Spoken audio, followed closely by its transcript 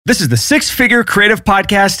This is the Six Figure Creative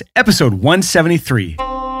Podcast, episode 173.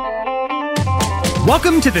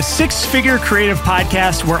 Welcome to the Six Figure Creative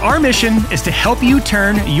Podcast, where our mission is to help you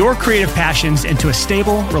turn your creative passions into a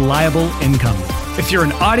stable, reliable income. If you're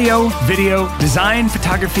in audio, video, design,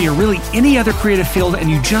 photography, or really any other creative field, and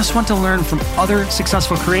you just want to learn from other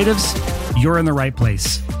successful creatives, you're in the right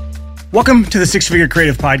place. Welcome to the Six Figure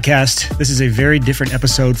Creative Podcast. This is a very different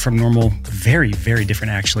episode from normal. Very, very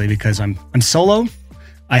different, actually, because I'm solo.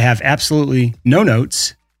 I have absolutely no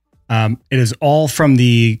notes. It is all from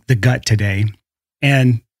the gut today.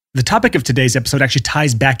 And the topic of today's episode actually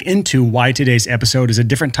ties back into why today's episode is a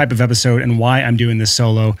different type of episode and why I'm doing this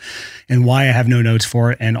solo and why I have no notes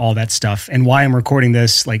for it and all that stuff and why I'm recording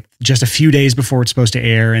this like just a few days before it's supposed to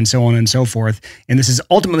air and so on and so forth. And this is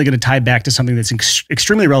ultimately going to tie back to something that's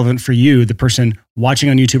extremely relevant for you, the person watching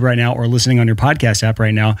on YouTube right now or listening on your podcast app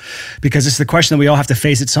right now, because it's the question that we all have to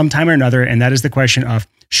face at some time or another. And that is the question of,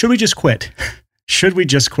 should we just quit? Should we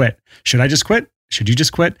just quit? Should I just quit? Should you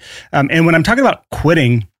just quit? And when I'm talking about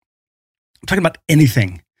quitting, I'm talking about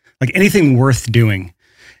anything, like anything worth doing.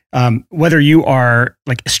 Whether you are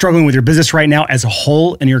like struggling with your business right now as a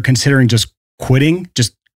whole and you're considering just quitting,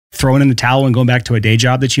 just throwing in the towel and going back to a day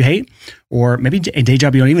job that you hate, or maybe a day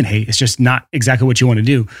job you don't even hate. It's just not exactly what you want to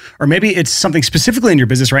do. Or maybe it's something specifically in your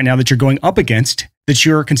business right now that you're going up against that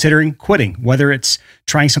you're considering quitting, whether it's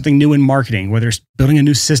trying something new in marketing, whether it's building a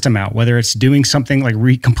new system out, whether it's doing something like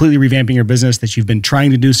completely revamping your business that you've been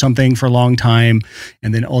trying to do something for a long time.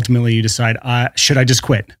 And then ultimately you decide, should I just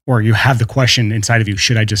quit? Or you have the question inside of you,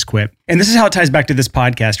 should I just quit? And this is how it ties back to this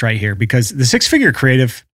podcast right here, because the Six Figure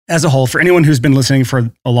Creative as a whole, for anyone who's been listening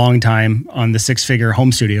for a long time on the Six Figure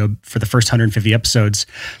Home Studio for the first 150 episodes,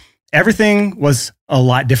 everything was a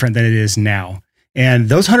lot different than it is now. And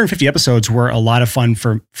those 150 episodes were a lot of fun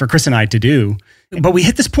for Chris and I to do. But we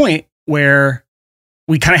hit this point where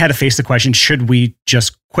we kind of had to face the question, should we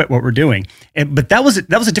just quit what we're doing? But that was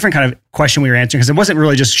a different kind of question we were answering, because it wasn't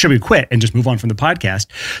really just, should we quit and just move on from the podcast?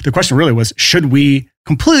 The question really was, should we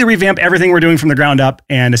completely revamp everything we're doing from the ground up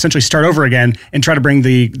and essentially start over again and try to bring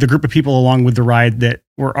the group of people along with the ride that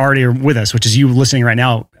were already with us, which is you listening right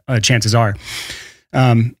now, chances are.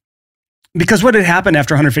 Because what had happened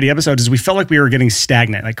after 150 episodes is we felt like we were getting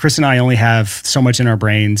stagnant. Like Chris and I only have so much in our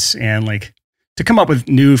brains, and like to come up with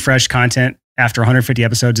new, fresh content after 150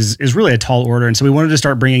 episodes is really a tall order. And so we wanted to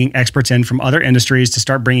start bringing experts in from other industries to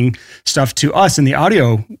start bringing stuff to us in the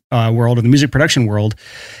audio world or the music production world.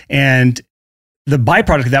 And the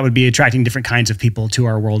byproduct of that would be attracting different kinds of people to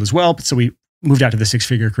our world as well. So we moved out to the Six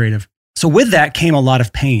Figure Creative. So with that came a lot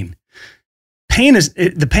of pain. Pain,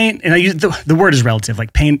 and I use the word is relative,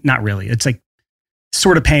 like pain, not really. It's like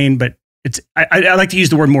sort of pain, but I like to use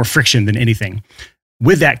the word more friction than anything.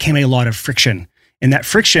 With that came a lot of friction. And that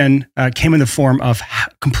friction came in the form of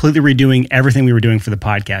completely redoing everything we were doing for the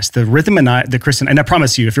podcast. The rhythm and I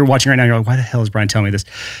promise you, if you're watching right now, you're like, why the hell is Brian telling me this?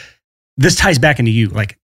 This ties back into you.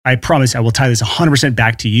 Like, I promise I will tie this 100%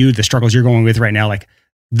 back to you, the struggles you're going with right now. Like,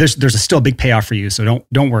 there's still a big payoff for you. So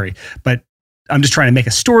don't worry. But I'm just trying to make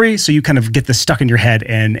a story so you kind of get this stuck in your head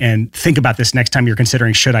and think about this next time you're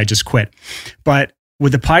considering, should I just quit? But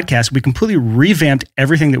with the podcast, we completely revamped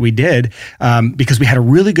everything that we did because we had a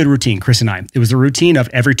really good routine, Chris and I. It was the routine of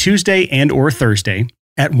every Tuesday and or Thursday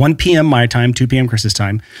at 1 p.m. my time, 2 p.m. Chris's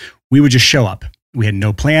time, we would just show up. We had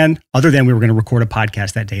no plan other than we were going to record a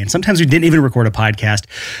podcast that day. And sometimes we didn't even record a podcast.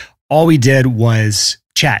 All we did was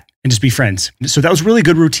chat and just be friends. So that was really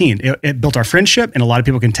good routine. It built our friendship, and a lot of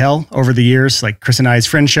people can tell over the years, like Chris and I's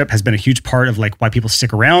friendship has been a huge part of like why people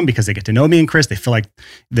stick around, because they get to know me and Chris. They feel like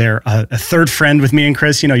they're a third friend with me and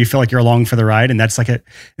Chris. You know, you feel like you're along for the ride, and that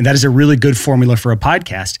is a really good formula for a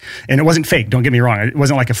podcast. And it wasn't fake. Don't get me wrong. It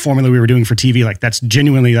wasn't like a formula we were doing for TV. Like that's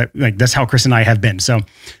genuinely like that's how Chris and I have been. So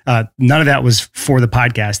none of that was for the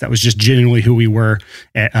podcast. That was just genuinely who we were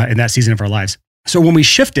in that season of our lives. So when we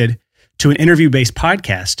shifted to an interview-based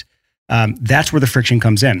podcast, that's where the friction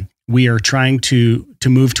comes in. We are trying to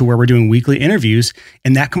move to where we're doing weekly interviews,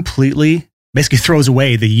 and that completely basically throws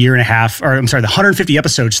away the 150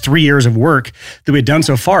 episodes, 3 years of work that we had done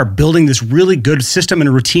so far, building this really good system and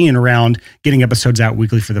a routine around getting episodes out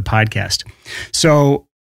weekly for the podcast. So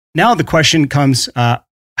now the question comes,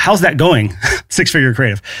 how's that going? Six Figure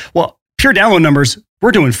Creative. Well, pure download numbers,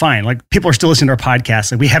 we're doing fine. Like people are still listening to our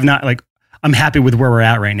podcast. Like we have not I'm happy with where we're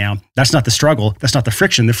at right now. That's not the struggle. That's not the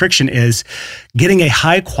friction. The friction is getting a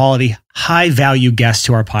high quality, high value guests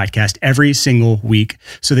to our podcast every single week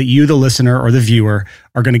so that you, the listener or the viewer,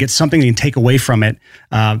 are going to get something you can take away from it,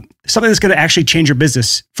 something that's going to actually change your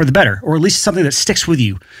business for the better, or at least something that sticks with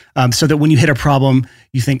you, so that when you hit a problem,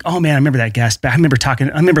 you think, oh man, I remember that guest. I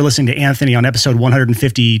remember listening to Anthony on episode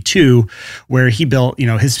 152, where he built,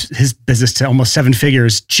 his business to almost 7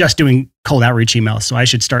 figures just doing cold outreach emails. So I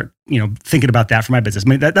should start, thinking about that for my business. I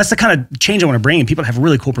mean, that's the kind of change I want to bring, and people have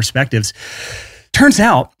really cool perspectives. Turns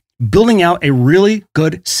out, building out a really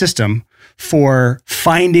good system for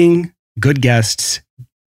finding good guests,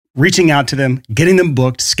 reaching out to them, getting them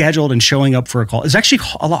booked, scheduled, and showing up for a call is actually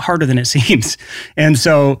a lot harder than it seems. And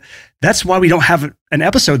so that's why we don't have an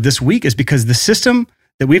episode this week, is because the system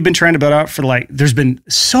that we've been trying to build out there's been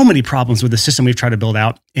so many problems with the system we've tried to build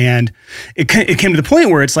out. And it came to the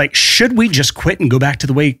point where it's like, should we just quit and go back to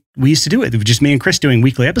the way we used to do it? It was just me and Chris doing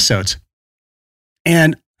weekly episodes.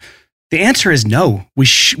 And the answer is no, we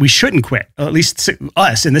shouldn't quit, at least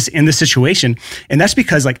us in this situation. And that's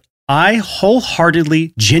because I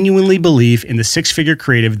wholeheartedly, genuinely believe in the 6-figure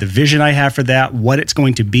creative, the vision I have for that, what it's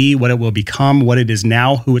going to be, what it will become, what it is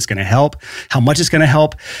now, who it's going to help, how much it's going to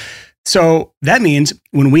help. So that means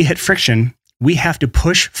when we hit friction, we have to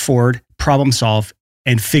push forward, problem solve,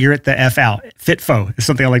 and figure it the F out. FITFO is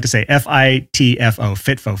something I like to say. FITFO,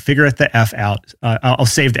 FITFO, figure it the F out. I'll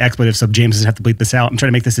save the expletive so James doesn't have to bleep this out. I'm trying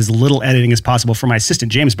to make this as little editing as possible for my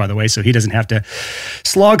assistant, James, by the way, so he doesn't have to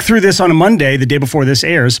slog through this on a Monday, the day before this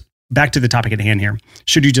airs. Back to the topic at hand here.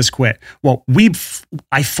 Should you just quit? Well,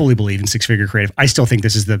 I fully believe in 6-figure creative. I still think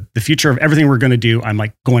this is the future of everything we're going to do. I'm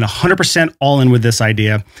going 100% all in with this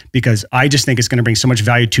idea, because I just think it's going to bring so much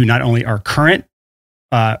value to not only our current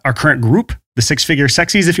group, the 6-figure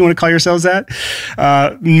sexies, if you want to call yourselves that.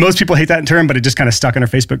 Most people hate that term, but it just kind of stuck in our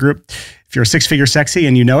Facebook group. If you're a 6-figure sexy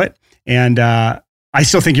and you know it, and I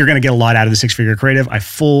still think you're going to get a lot out of the 6-figure creative. I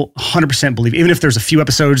 100% believe, even if there's a few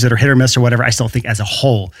episodes that are hit or miss or whatever, I still think as a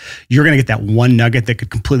whole, you're going to get that one nugget that could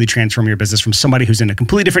completely transform your business from somebody who's in a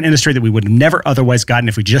completely different industry that we would have never otherwise gotten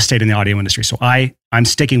if we just stayed in the audio industry. So I'm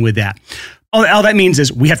sticking with that. All that means is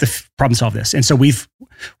we have to problem solve this. And so we're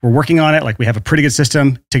working on it. We have a pretty good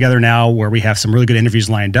system together now where we have some really good interviews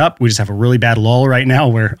lined up. We just have a really bad lull right now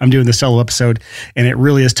where I'm doing the solo episode, and it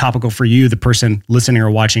really is topical for you, the person listening or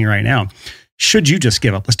watching right now. Should you just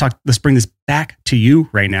give up? Let's bring this back to you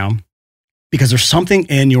right now, because there's something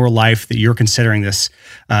in your life that you're considering the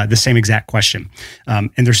same exact question.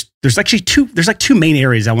 And there's actually two main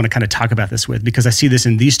areas I want to kind of talk about this with, because I see this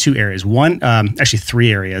in these 2 areas. Actually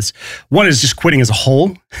 3 areas. One is just quitting as a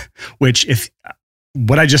whole, which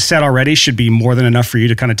what I just said already should be more than enough for you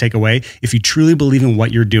to kind of take away. If you truly believe in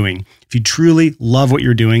what you're doing, if you truly love what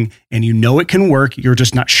you're doing and you know it can work, you're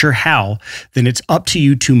just not sure how, then it's up to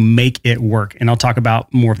you to make it work. And I'll talk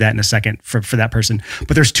about more of that in a second for that person.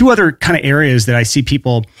 But there's 2 other kind of areas that I see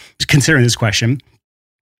people considering this question.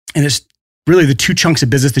 And it's really the 2 chunks of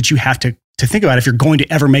business that you have to think about if you're going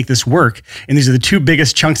to ever make this work. And these are the 2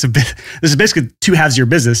 biggest chunks of business. This is basically 2 halves of your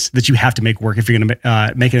business that you have to make work if you're going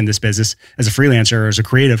to make it in this business as a freelancer or as a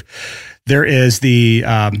creative. There is the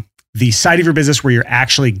side of your business where you're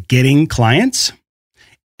actually getting clients.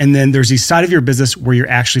 And then there's the side of your business where you're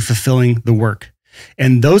actually fulfilling the work.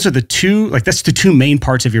 And those are that's the 2 main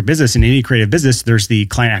parts of your business. In any creative business, there's the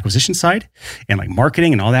client acquisition side and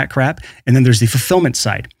marketing and all that crap. And then there's the fulfillment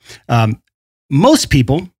side. Most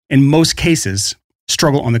people, in most cases,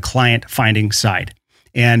 struggle on the client finding side.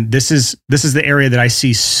 And this is the area that I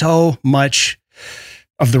see so much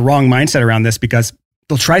of the wrong mindset around this, because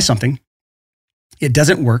they'll try something. It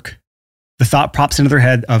doesn't work. The thought pops into their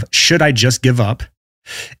head of, should I just give up?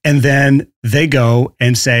 And then they go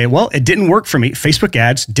and say, well, it didn't work for me. Facebook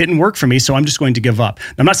ads didn't work for me, so I'm just going to give up.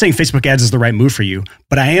 Now, I'm not saying Facebook ads is the right move for you,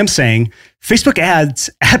 but I am saying Facebook ads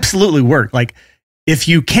absolutely work. If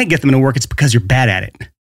you can't get them to work, it's because you're bad at it.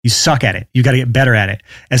 You suck at it. You got to get better at it.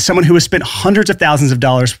 As someone who has spent hundreds of thousands of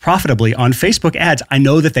dollars profitably on Facebook ads, I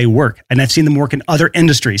know that they work, and I've seen them work in other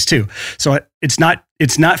industries too. So it's not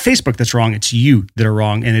Facebook that's wrong. It's you that are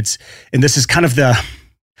wrong. And this is kind of the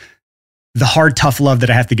hard, tough love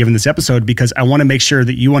that I have to give in this episode, because I want to make sure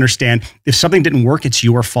that you understand if something didn't work, it's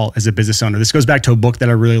your fault as a business owner. This goes back to a book that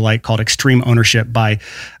I really like called Extreme Ownership by,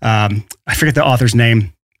 I forget the author's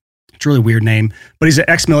name. It's a really weird name, but he's an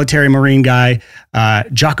ex-military Marine guy,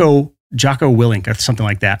 Jocko Willink or something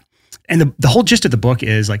like that. And the whole gist of the book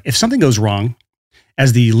is if something goes wrong,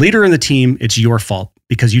 as the leader in the team, it's your fault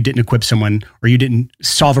because you didn't equip someone or you didn't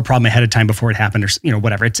solve a problem ahead of time before it happened, or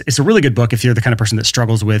whatever. It's a really good book if you're the kind of person that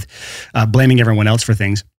struggles with blaming everyone else for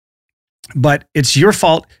things. but it's your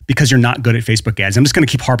fault because you're not good at Facebook ads. I'm just going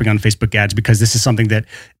to keep harping on Facebook ads because this is something that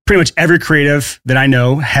pretty much every creative that I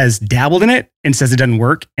know has dabbled in it and says it doesn't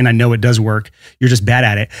work. And I know it does work. You're just bad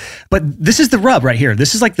at it. But this is the rub right here.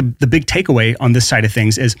 This is like the big takeaway on this side of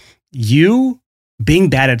things is you being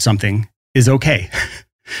bad at something is okay.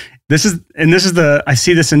 I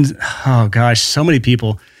see this in, oh gosh, so many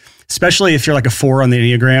people, especially if you're like a 4 on the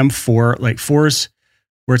Enneagram, 4, like 4s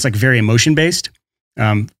where it's like very emotion based.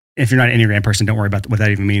 If you're not an Enneagram person, don't worry about what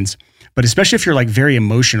that even means. But especially if you're like very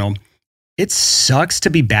emotional, it sucks to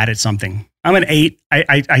be bad at something. I'm an 8.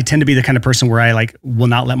 I tend to be the kind of person where I like will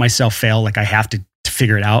not let myself fail. Like I have to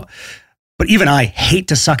figure it out. But even I hate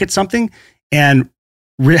to suck at something and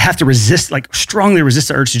have to strongly resist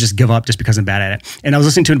the urge to just give up just because I'm bad at it. And I was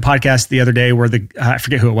listening to a podcast the other day where I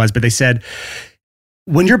forget who it was, but they said,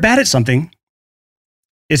 when you're bad at something,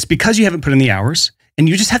 it's because you haven't put in the hours. And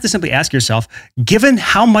you just have to simply ask yourself, given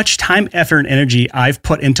how much time, effort, and energy I've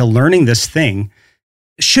put into learning this thing,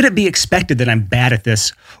 should it be expected that I'm bad at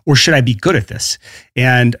this or should I be good at this?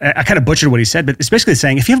 And I kind of butchered what he said, but it's basically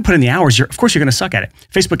saying, if you haven't put in the hours, of course you're going to suck at it.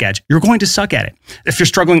 Facebook ads, you're going to suck at it. If you're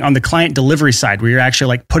struggling on the client delivery side, where you're actually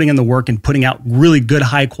like putting in the work and putting out really good,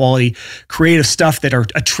 high quality, creative stuff that are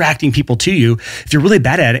attracting people to you, if you're really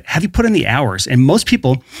bad at it, have you put in the hours? And most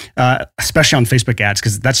people, especially on Facebook ads,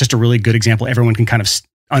 because that's just a really good example everyone can kind of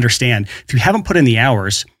understand. If you haven't put in the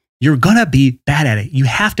hours, you're going to be bad at it. You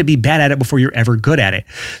have to be bad at it before you're ever good at it.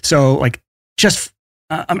 So like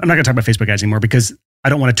I'm not going to talk about Facebook ads anymore because I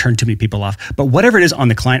don't want to turn too many people off. But whatever it is on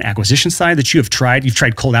the client acquisition side that you've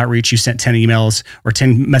tried cold outreach, you sent 10 emails or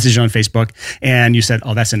 10 messages on Facebook and you said,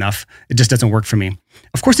 oh, that's enough. It just doesn't work for me.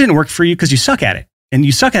 Of course it didn't work for you because you suck at it. And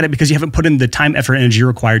you suck at it because you haven't put in the time, effort, and energy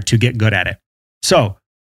required to get good at it. So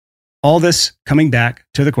all this coming back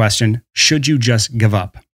to the question, should you just give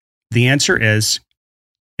up? The answer is,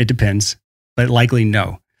 it depends, but likely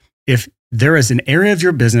no. If there is an area of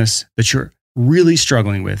your business that you're really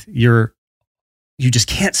struggling with, you just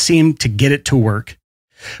can't seem to get it to work,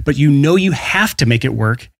 but you know you have to make it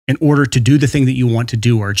work in order to do the thing that you want to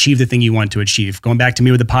do or achieve the thing you want to achieve. Going back to me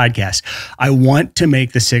with the podcast, I want to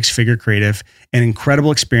make the 6-Figure Creative an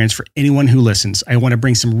incredible experience for anyone who listens. I want to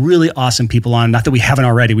bring some really awesome people on. Not that we haven't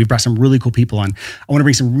already. We've brought some really cool people on. I want to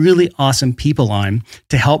bring some really awesome people on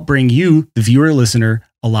to help bring you, the viewer, listener,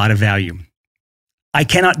 a lot of value. I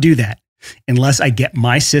cannot do that unless I get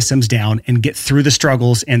my systems down and get through the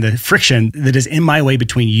struggles and the friction that is in my way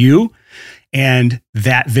between you and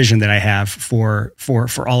that vision that I have for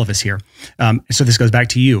all of us here. So this goes back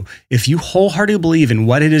to you. If you wholeheartedly believe in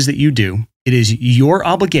what it is that you do, it is your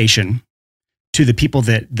obligation to the people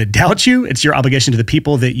that doubt you. It's your obligation to the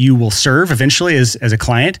people that you will serve eventually as a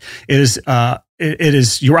client. It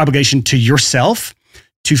is your obligation to yourself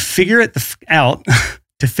to figure it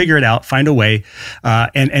out, find a way,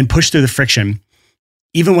 and push through the friction,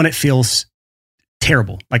 even when it feels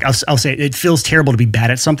terrible. Like I'll say it feels terrible to be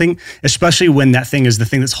bad at something, especially when that thing is the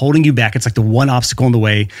thing that's holding you back. It's like the one obstacle in the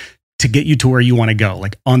way to get you to where you want to go,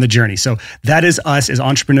 like on the journey. So that is us as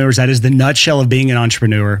entrepreneurs. That is the nutshell of being an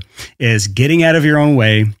entrepreneur, is getting out of your own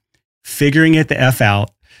way, figuring it the F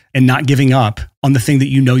out, and not giving up on the thing that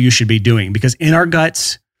you know you should be doing. Because in our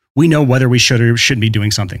guts, we know whether we should or shouldn't be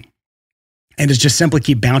doing something. And to just simply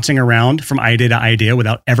keep bouncing around from idea to idea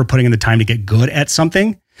without ever putting in the time to get good at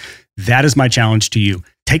something, that is my challenge to you.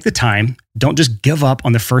 Take the time. Don't just give up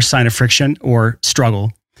on the first sign of friction or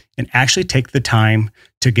struggle, and actually take the time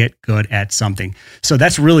to get good at something. So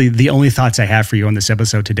that's really the only thoughts I have for you on this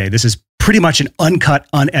episode today. This is pretty much an uncut,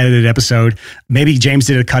 unedited episode. Maybe James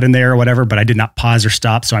did a cut in there or whatever, but I did not pause or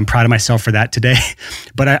stop. So I'm proud of myself for that today.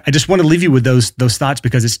 But I just want to leave you with those thoughts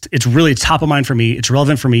because it's really top of mind for me. It's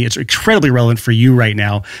relevant for me. It's incredibly relevant for you right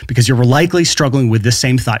now because you're likely struggling with this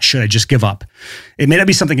same thought. Should I just give up? It may not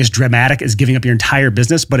be something as dramatic as giving up your entire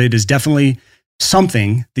business, but it is definitely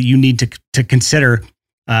something that you need to consider.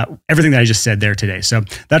 Everything that I just said there today. So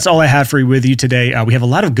that's all I have for you with you today. We have a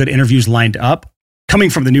lot of good interviews lined up coming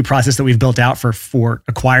from the new process that we've built out for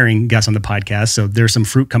acquiring guests on the podcast. So there's some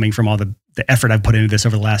fruit coming from all the effort I've put into this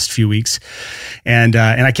over the last few weeks. And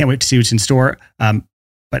I can't wait to see what's in store.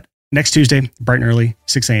 But next Tuesday, bright and early,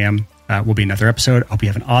 6 a.m., will be another episode. I hope you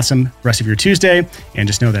have an awesome rest of your Tuesday, and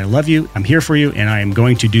just know that I love you. I'm here for you, and I am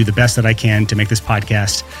going to do the best that I can to make this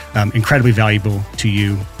podcast incredibly valuable to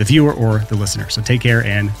you, the viewer or the listener. So take care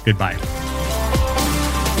and goodbye.